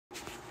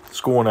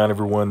going on,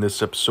 everyone?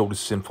 This episode of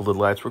Sinful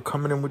Delights. We're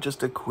coming in with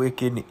just a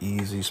quick and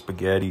easy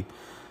spaghetti.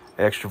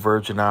 Extra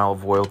virgin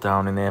olive oil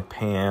down in that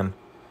pan.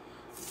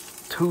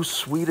 2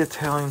 sweet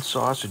Italian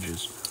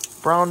sausages.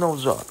 Brown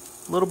those up.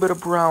 A little bit of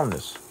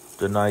brownness.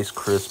 The nice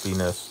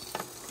crispiness.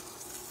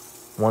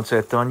 Once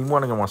that's done, you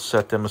want to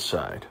set them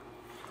aside.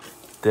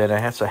 Then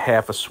that's a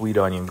half a sweet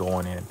onion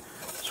going in.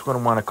 So we're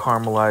going to want to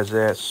caramelize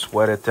that,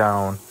 sweat it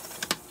down.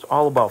 It's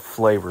all about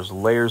flavors,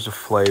 layers of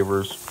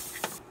flavors.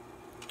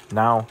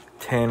 Now,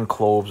 10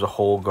 cloves of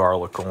whole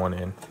garlic going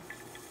in.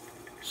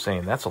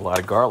 Saying that's a lot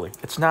of garlic.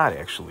 It's not,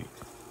 actually.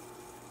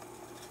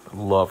 I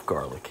love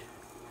garlic.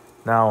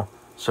 Now,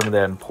 some of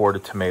that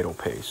imported tomato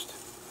paste.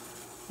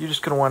 You're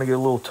just going to want to get a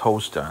little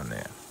toast on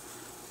that.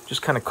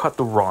 Just kind of cut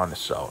the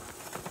rawness out.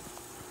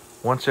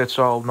 Once that's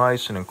all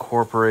nice and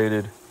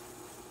incorporated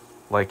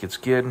like it's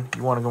getting,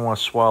 you want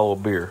to swallow a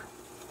beer.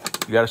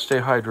 You got to stay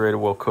hydrated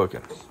while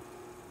cooking.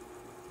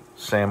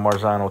 San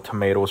Marzano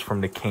tomatoes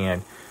from the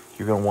can.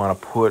 You're going to want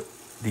to put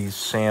these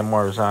San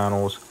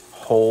Marzanos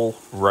whole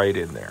right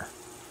in there.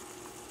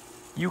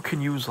 You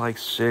can use like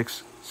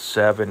 6,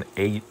 7,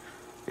 8.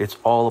 It's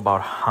all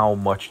about how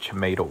much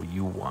tomato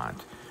you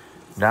want.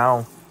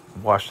 Now,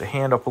 wash the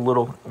hand up a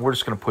little. We're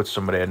just going to put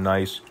some of that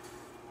nice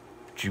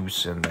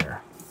juice in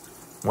there.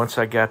 Once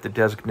I got the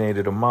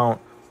designated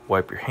amount,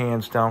 wipe your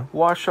hands down.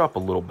 Wash up a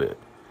little bit.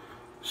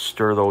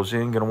 Stir those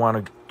in. Going to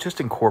want to just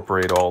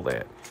incorporate all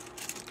that.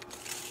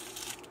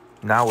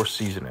 Now we're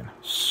seasoning.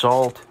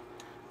 Salt.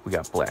 We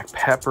got black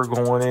pepper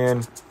going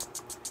in.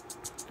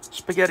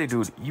 Spaghetti,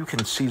 dude, you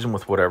can season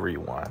with whatever you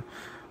want.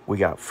 We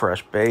got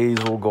fresh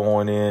basil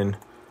going in.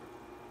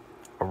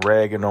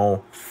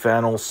 Oregano,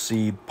 fennel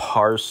seed,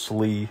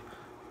 parsley.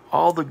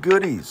 All the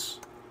goodies.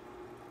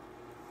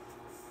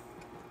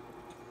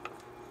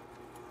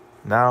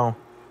 Now,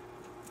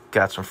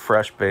 got some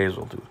fresh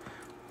basil, dude.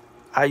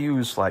 I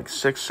use like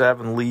 6,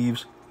 7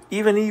 leaves.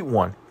 Even eat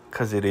one,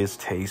 because it is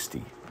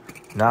tasty.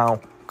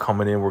 Now,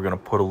 coming in, we're going to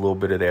put a little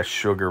bit of that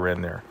sugar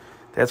in there.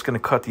 That's going to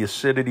cut the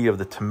acidity of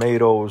the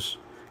tomatoes.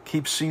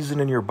 Keep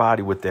seasoning your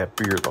body with that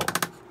beer,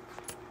 though.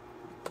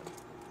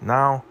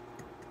 Now,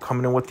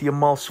 coming in with the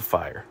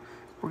emulsifier.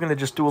 We're going to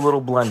just do a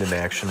little blending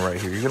action right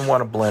here. You're going to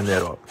want to blend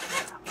that up.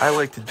 I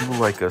like to do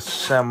like a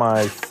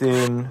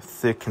semi-thin,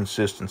 thick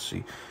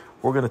consistency.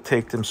 We're going to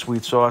take them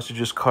sweet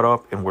sausages cut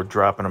up, and we're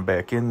dropping them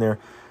back in there.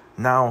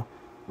 Now,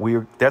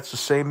 that's the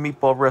same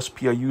meatball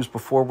recipe I used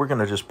before. We're going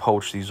to just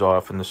poach these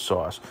off in the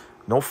sauce.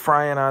 No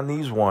frying on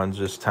these ones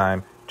this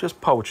time. Just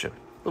poaching.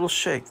 Little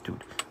shake,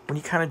 dude. When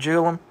you kind of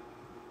jiggle them,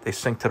 they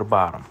sink to the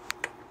bottom.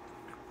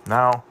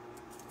 Now,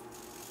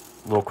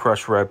 a little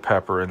crushed red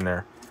pepper in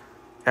there.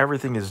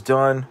 Everything is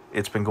done.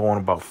 It's been going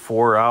about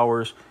 4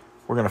 hours.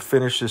 We're going to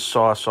finish this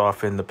sauce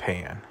off in the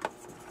pan.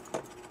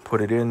 Put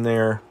it in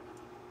there.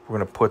 We're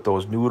going to put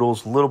those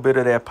noodles, a little bit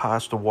of that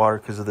pasta water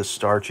because of the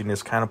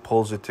starchiness, kind of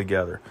pulls it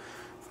together.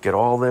 Get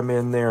all them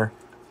in there.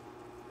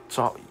 It's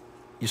all,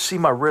 you see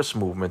my wrist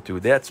movement,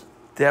 dude.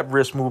 That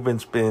wrist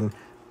movement's been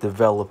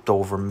developed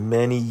over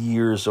many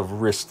years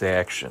of wrist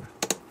action.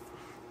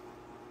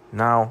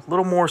 Now, a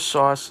little more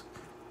sauce.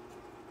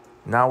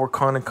 Now we're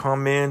going to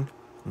come in,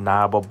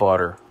 knob of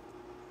butter.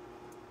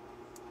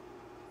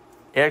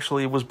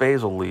 Actually, it was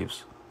basil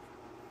leaves.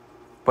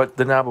 But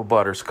the knob of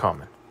butter's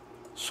coming.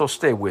 So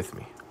stay with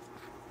me.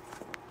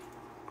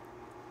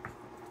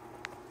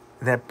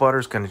 And that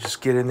butter's going to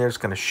just get in there. It's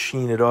going to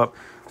sheen it up.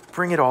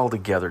 Bring it all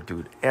together,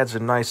 dude. Adds a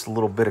nice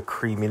little bit of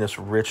creaminess,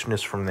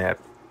 richness from that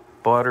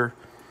butter.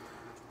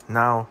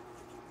 Now,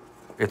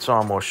 it's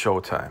almost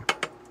showtime.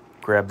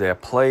 Grab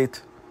that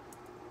plate.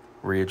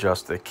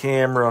 Readjust the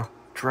camera.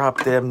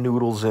 Drop them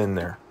noodles in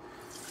there.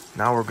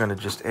 Now we're going to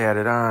just add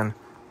it on.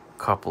 A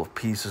couple of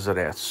pieces of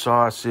that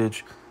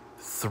sausage.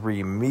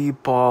 3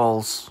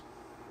 meatballs.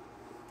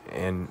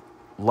 And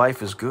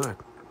life is good.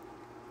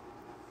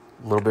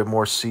 A little bit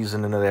more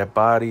seasoning of that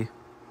body.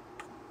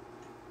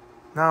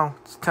 Now,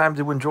 it's time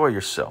to enjoy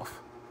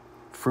yourself.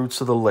 Fruits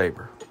of the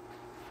labor.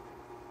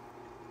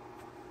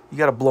 You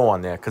got to blow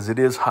on that because it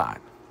is hot.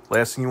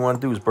 Last thing you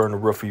want to do is burn the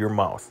roof of your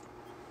mouth.